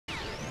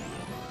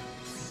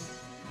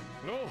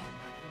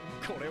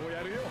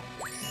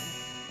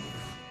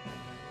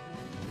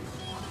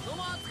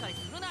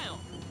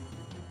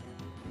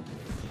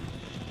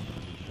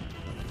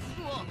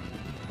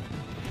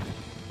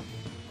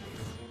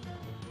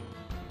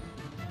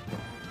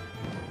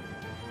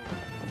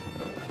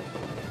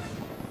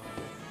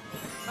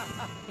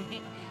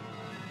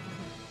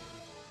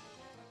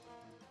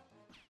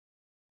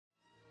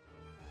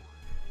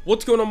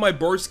What's going on, my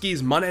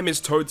broskiis? My name is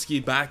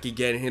Toadskii, back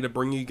again, here to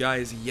bring you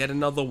guys yet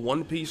another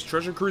One Piece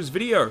Treasure Cruise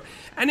video.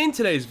 And in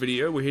today's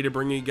video, we're here to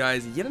bring you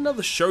guys yet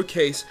another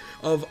showcase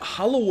of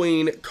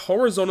Halloween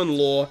Corazon and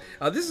Law.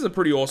 This is a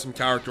pretty awesome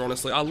character,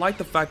 honestly. I like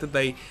the fact that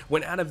they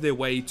went out of their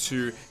way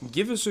to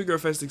give a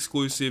Sugo-Fest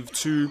exclusive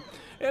to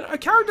a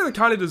character that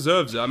kind of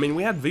deserves it. I mean,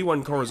 we had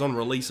V1 Corazon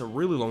release a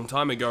really long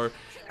time ago,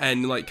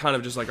 and kind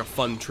of just like a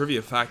fun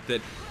trivia fact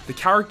that the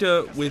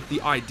character with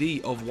the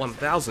ID of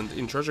 1000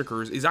 in Treasure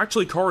Cruise is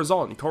actually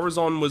Corazon.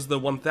 Corazon was the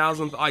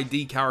 1000th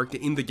ID character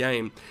in the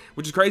game,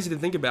 which is crazy to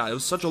think about. It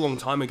was such a long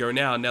time ago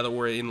now that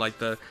we're in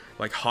the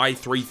high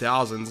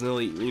 3000s,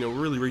 nearly,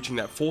 really reaching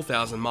that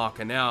 4000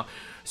 marker now.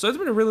 So it's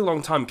been a really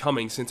long time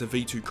coming since a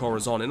V2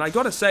 Corazon, and I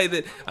gotta say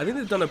that I think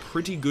they've done a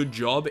pretty good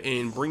job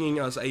in bringing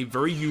us a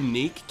very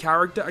unique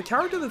character, a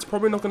character that's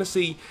probably not going to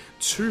see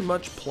too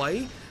much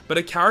play, but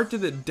a character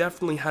that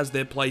definitely has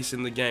their place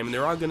in the game, and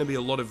there are going to be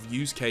a lot of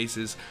use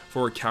cases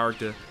for a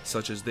character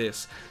such as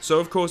this. So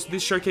of course,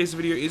 this showcase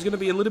video is going to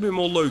be a little bit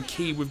more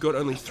low-key. We've got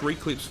only 3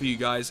 clips for you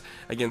guys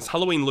against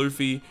Halloween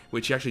Luffy,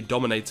 which he actually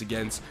dominates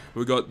against.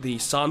 We've got the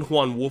San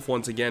Juan Wolf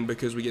once again,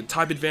 because we get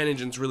type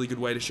advantage and it's a really good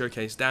way to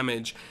showcase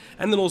damage,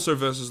 and then also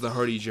versus the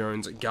Hody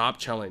Jones Garp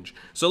challenge.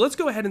 So let's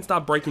go ahead and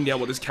start breaking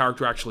down what this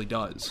character actually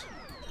does.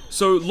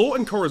 So Law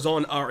and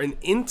Corazon are an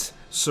int,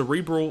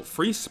 cerebral,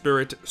 free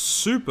spirit,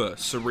 super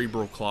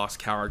cerebral class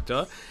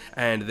character,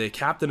 and their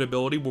captain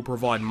ability will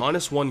provide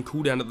 -1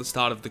 cooldown at the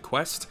start of the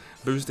quest,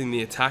 boosting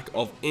the attack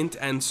of int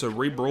and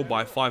cerebral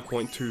by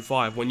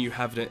 5.25 when you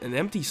have an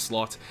empty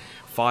slot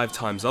 5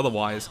 times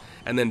otherwise,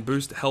 and then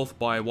boost health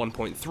by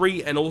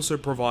 1.3 and also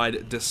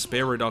provide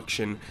despair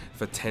reduction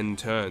for 10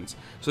 turns.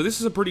 So this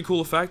is a pretty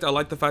cool effect. I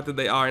like the fact that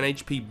they are an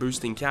HP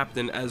boosting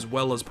captain as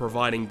well as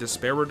providing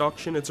despair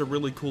reduction. It's a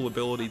really cool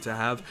ability to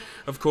have.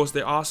 Of course,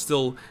 there are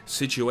still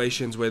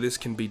situations where this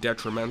can be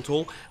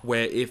detrimental,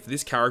 where if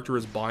this character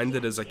is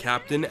binded as a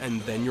captain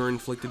and then you're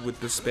inflicted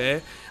with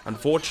despair,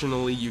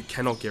 unfortunately you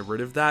cannot get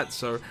rid of that.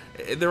 So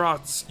there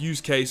are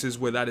use cases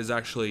where that is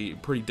actually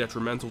pretty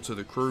detrimental to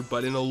the crew,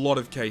 but in a lot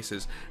of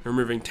cases,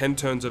 removing 10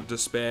 turns of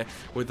despair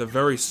with a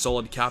very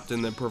solid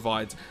captain that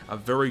provides a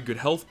very good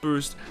health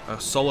boost, a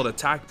solid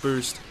attack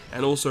boost,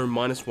 and also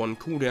 -1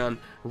 cooldown,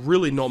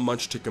 really not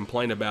much to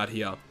complain about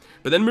here.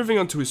 But then moving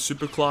on to his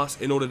superclass,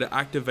 in order to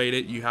activate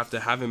it, you have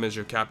to have him as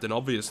your captain,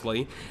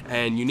 obviously,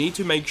 and you need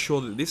to make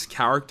sure that this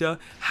character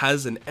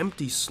has an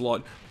empty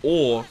slot,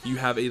 or you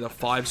have either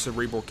 5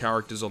 cerebral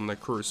characters on the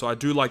crew. So I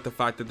do like the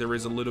fact that there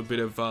is a little bit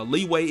of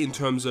leeway in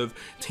terms of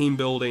team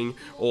building,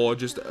 or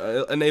just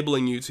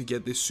enabling you to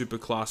get this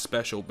superclass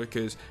special,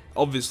 because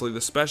obviously the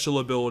special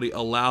ability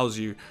allows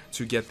you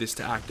to get this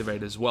to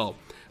activate as well.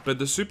 But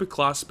the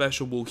superclass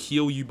special will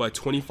heal you by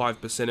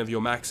 25% of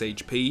your max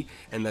HP,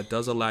 and that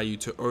does allow you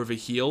to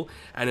overheal,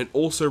 and it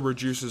also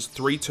reduces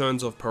 3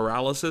 turns of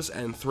paralysis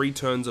and 3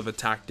 turns of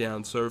attack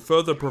down, so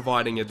further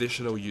providing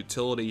additional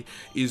utility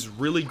is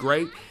really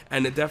great,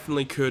 and it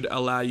definitely could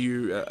allow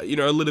you,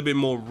 a little bit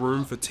more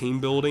room for team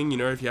building,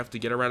 if you have to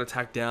get around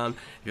attack down,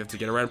 if you have to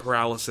get around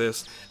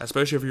paralysis,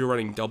 especially if you're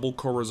running double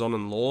Corazon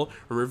and Law,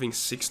 removing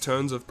 6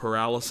 turns of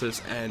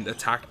paralysis and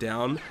attack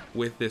down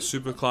with their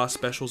superclass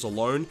specials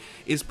alone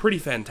is pretty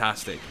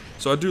fantastic.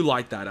 So I do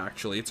like that,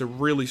 actually. It's a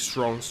really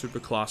strong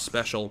superclass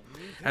special.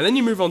 And then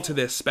you move on to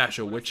their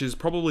special, which is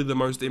probably the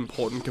most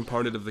important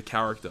component of the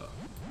character.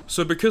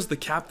 So because the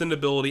captain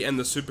ability and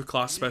the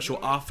superclass special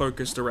are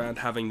focused around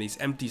having these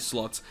empty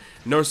slots,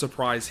 no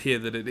surprise here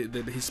that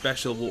his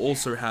special will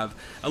also have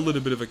a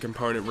little bit of a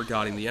component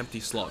regarding the empty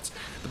slots.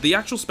 But the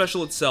actual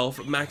special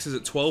itself maxes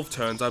at 12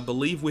 turns. I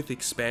believe with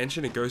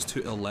expansion it goes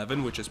to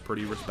 11, which is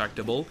pretty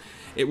respectable.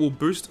 It will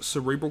boost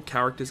cerebral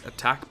characters'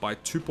 attack by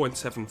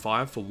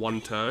 2.75 for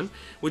 1 turn,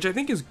 which I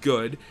think is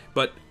good,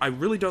 but I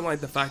really don't like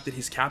the fact that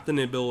his captain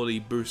ability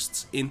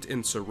boosts int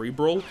and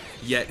cerebral,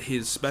 yet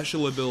his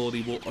special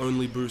ability will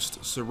only boost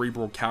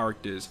cerebral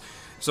characters.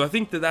 So I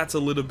think that that's a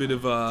little bit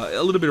of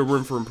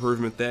room for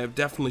improvement there.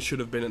 Definitely should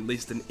have been at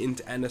least an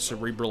int and a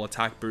cerebral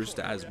attack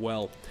booster as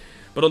well.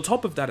 But on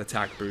top of that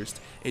attack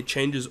boost, it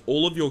changes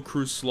all of your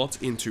crew slots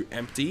into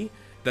empty.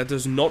 That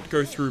does not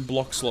go through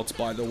block slots,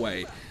 by the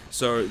way.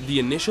 So the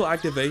initial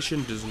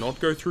activation does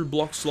not go through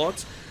block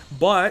slots,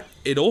 But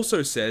it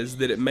also says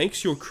that it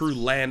makes your crew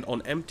land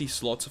on empty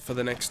slots for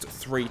the next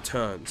 3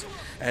 turns,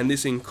 and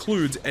this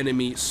includes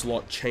enemy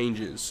slot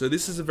changes. So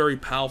this is a very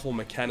powerful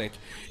mechanic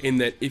in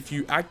that if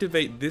you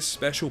activate this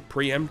special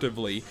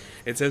preemptively,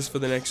 it says for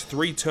the next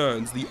 3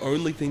 turns, the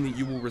only thing that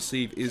you will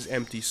receive is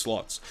empty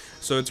slots.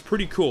 So it's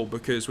pretty cool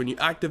because when you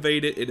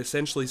activate it, it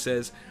essentially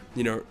says,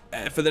 you know,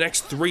 for the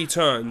next 3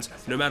 turns,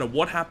 no matter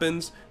what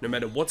happens, no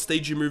matter what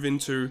stage you move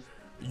into,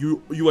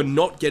 you are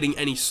not getting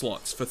any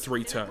slots for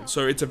 3 turns.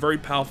 So it's a very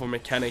powerful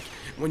mechanic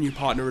when you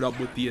partner it up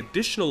with the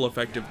additional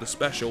effect of the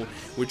special,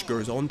 which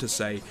goes on to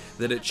say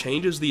that it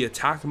changes the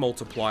attack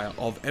multiplier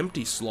of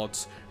empty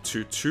slots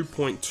to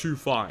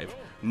 2.25.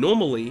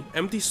 Normally,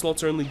 empty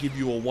slots only give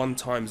you a 1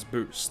 times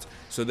boost,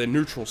 so they're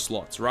neutral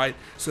slots, right?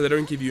 So they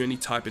don't give you any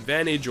type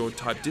advantage or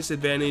type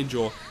disadvantage,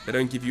 or they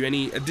don't give you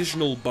any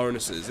additional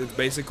bonuses. It's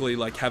basically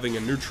like having a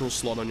neutral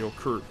slot on your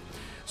crew.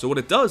 So what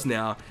it does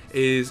now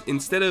is,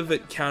 instead of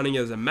it counting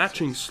as a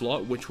matching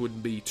slot, which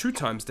would be 2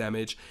 times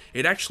damage,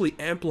 it actually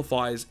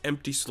amplifies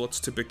empty slots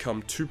to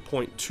become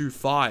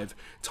 2.25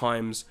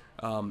 times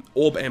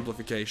orb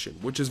amplification,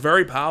 which is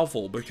very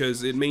powerful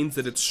because it means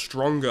that it's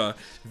stronger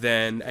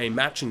than a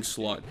matching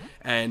slot,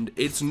 and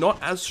it's not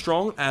as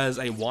strong as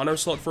a Wano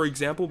slot, for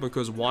example,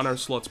 because Wano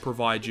slots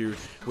provide you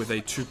with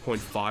a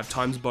 2.5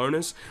 times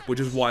bonus, which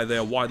is why they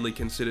are widely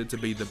considered to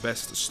be the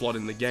best slot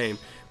in the game,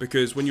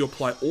 because when you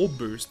apply orb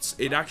boosts,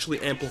 it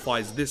actually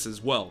amplifies this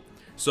as well.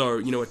 So,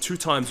 you know, a 2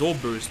 times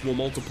orb boost will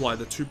multiply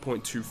the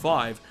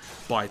 2.25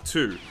 by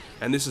 2.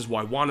 And this is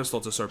why Wano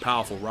slots are so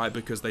powerful, right?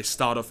 Because they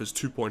start off as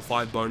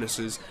 2.5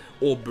 bonuses,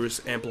 orb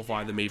boosts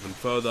amplify them even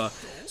further.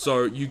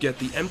 So you get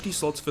the empty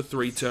slots for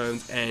 3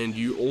 turns, and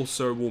you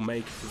also will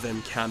make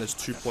them count as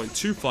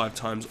 2.25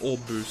 times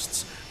orb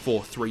boosts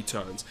for 3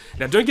 turns.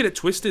 Now don't get it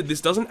twisted,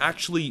 this doesn't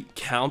actually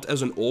count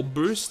as an orb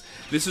boost.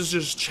 This is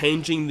just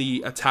changing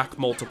the attack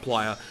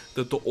multiplier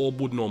that the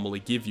orb would normally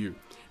give you.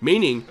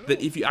 Meaning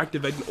that if you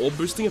activate an orb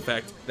boosting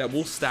effect, that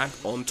will stack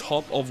on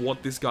top of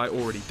what this guy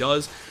already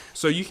does.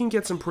 So you can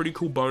get some pretty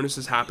cool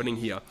bonuses happening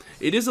here.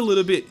 It is a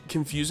little bit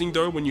confusing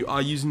though when you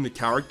are using the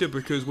character,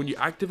 because when you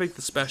activate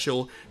the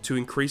special to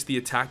increase the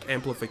attack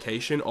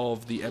amplification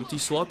of the empty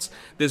slots,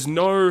 there's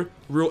no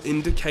real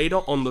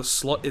indicator on the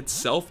slot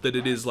itself that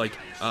it is like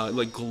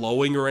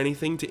glowing or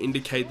anything to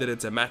indicate that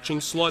it's a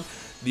matching slot.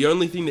 The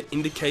only thing that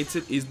indicates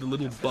it is the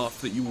little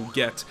buff that you will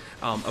get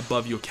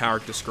above your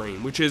character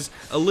screen, which is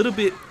a little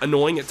bit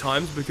annoying at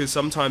times because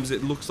sometimes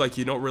it looks like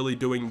you're not really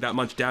doing that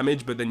much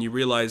damage, but then you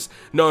realize,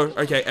 no,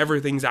 okay,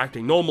 everything's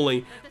acting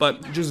normally.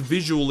 But just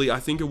visually,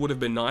 I think it would have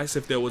been nice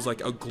if there was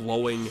like a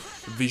glowing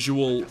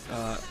visual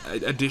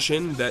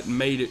addition that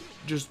made it,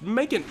 just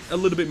make it a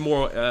little bit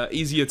more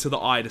easier to the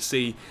eye to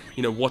see,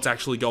 you know, what's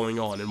actually going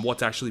on and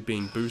what's actually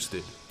being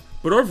boosted.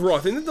 But overall, I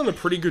think they've done a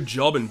pretty good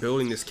job in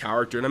building this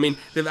character, and I mean,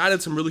 they've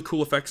added some really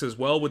cool effects as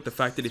well, with the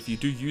fact that if you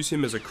do use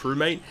him as a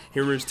crewmate, he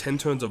removes 10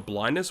 turns of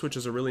blindness, which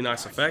is a really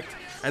nice effect,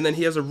 and then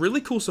he has a really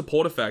cool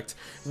support effect,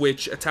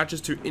 which attaches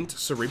to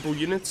intercerebral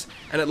units,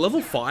 and at level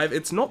 5,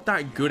 it's not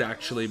that good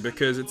actually,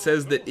 because it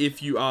says that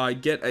if you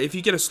get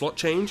a slot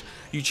change,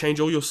 you change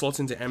all your slots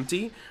into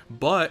empty,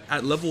 but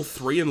at level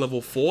 3 and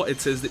level 4,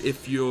 it says that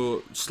if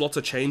your slots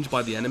are changed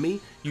by the enemy,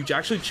 you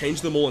actually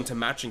change them all into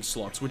matching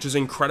slots, which is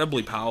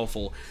incredibly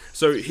powerful.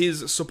 So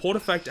his support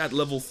effect at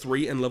level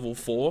 3 and level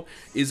 4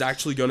 is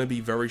actually going to be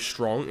very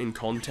strong in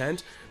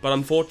content, but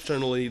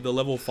unfortunately the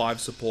level 5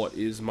 support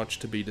is much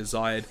to be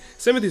desired.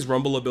 Same with his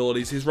rumble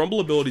abilities. His rumble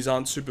abilities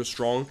aren't super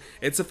strong.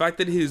 It's the fact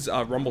that his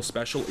rumble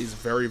special is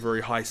very,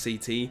 very high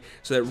CT,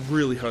 so that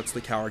really hurts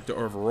the character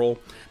overall.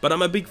 But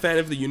I'm a big fan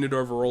of the unit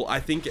overall. I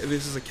think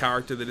this is a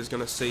character that is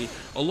going to see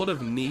a lot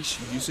of niche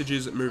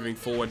usages moving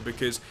forward,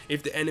 because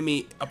if the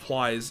enemy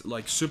applies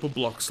like super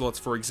block slots,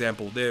 for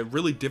example, they're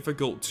really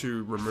difficult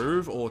to remove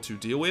or to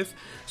deal with.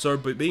 So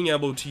but being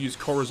able to use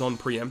Corazon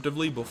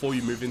preemptively before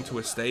you move into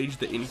a stage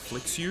that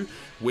inflicts you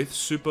with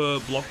super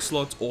block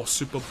slots or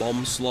super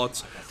bomb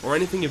slots or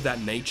anything of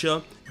that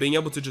nature, being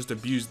able to just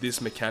abuse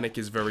this mechanic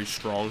is very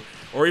strong.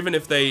 Or even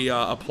if they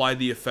apply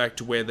the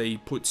effect where they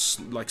put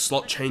like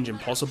slot change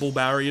impossible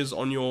barriers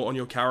on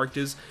your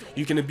characters,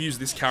 you can abuse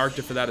this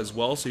character for that as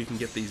well, so you can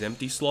get these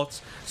empty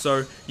slots.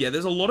 So yeah,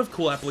 there's a lot of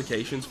cool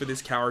applications for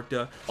this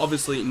character.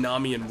 Obviously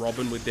Nami and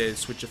Robin with their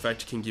switch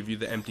effect can give you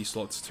the empty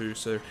slots too,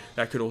 so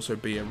that could also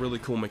be a really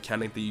cool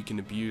mechanic that you can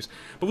abuse.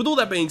 But with all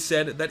that being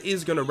said, that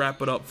is going to wrap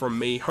it up from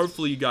me.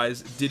 Hopefully you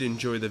guys did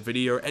enjoy the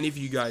video, and if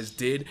you guys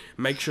did,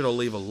 make sure to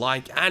leave a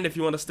like, and if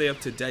you want to stay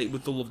up to date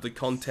with all of the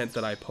content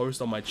that I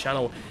post on my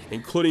channel,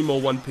 including more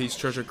One Piece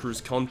Treasure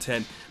Cruise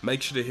content,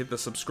 make sure to hit the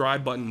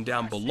subscribe button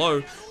down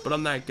below. But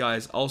on that,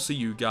 guys, I'll see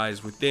you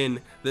guys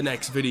within the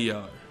next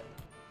video.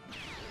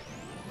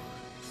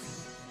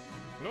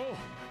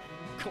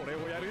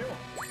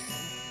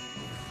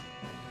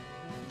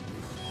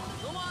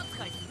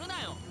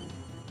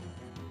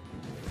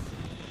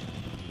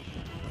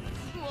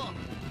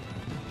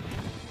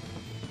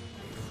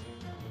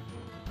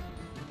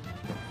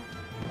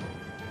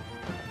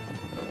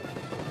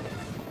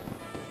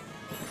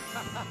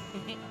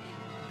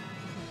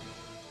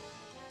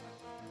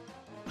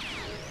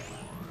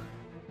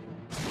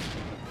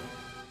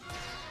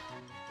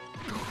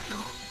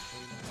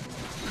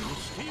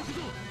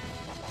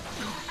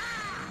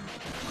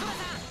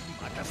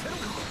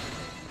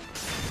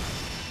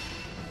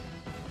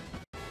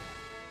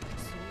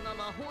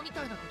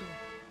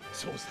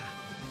 そうさ。